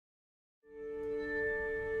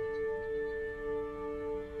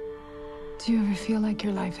Do you ever feel like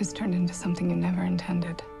your life has turned into something you never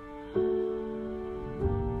intended?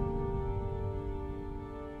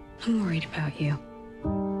 I'm worried about you.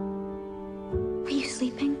 Are you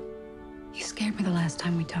sleeping? You scared me the last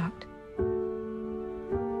time we talked.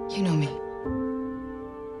 You know me.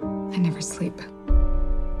 I never sleep.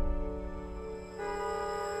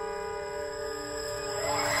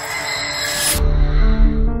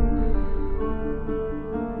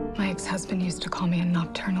 My ex-husband used to call me a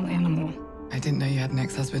nocturnal animal. I didn't know you had an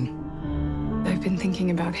ex-husband. I've been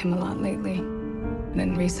thinking about him a lot lately. And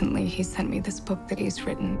then recently, he sent me this book that he's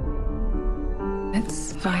written.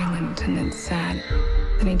 It's violent and it's sad.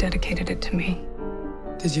 And he dedicated it to me.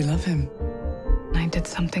 Did you love him? I did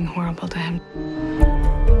something horrible to him.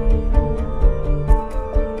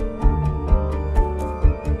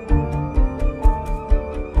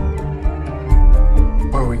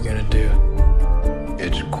 What are we gonna do?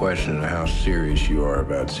 It's a question of how serious you are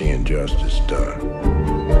about seeing justice done.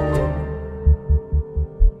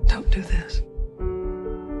 Don't do this.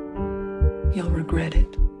 You'll regret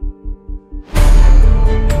it.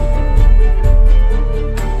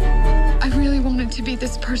 I really wanted to be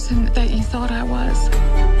this person that you thought I was.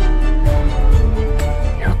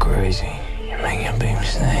 You're crazy. You're making a big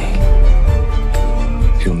mistake.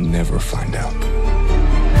 He'll never find out.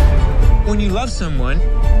 When you love someone,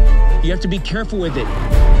 you have to be careful with it.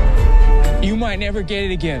 You might never get it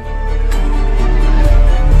again.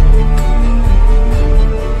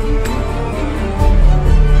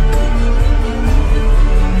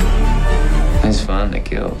 It's fun to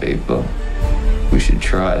kill people. We should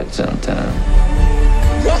try it sometime.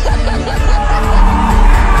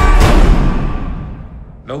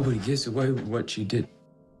 Nobody gets away with what you did.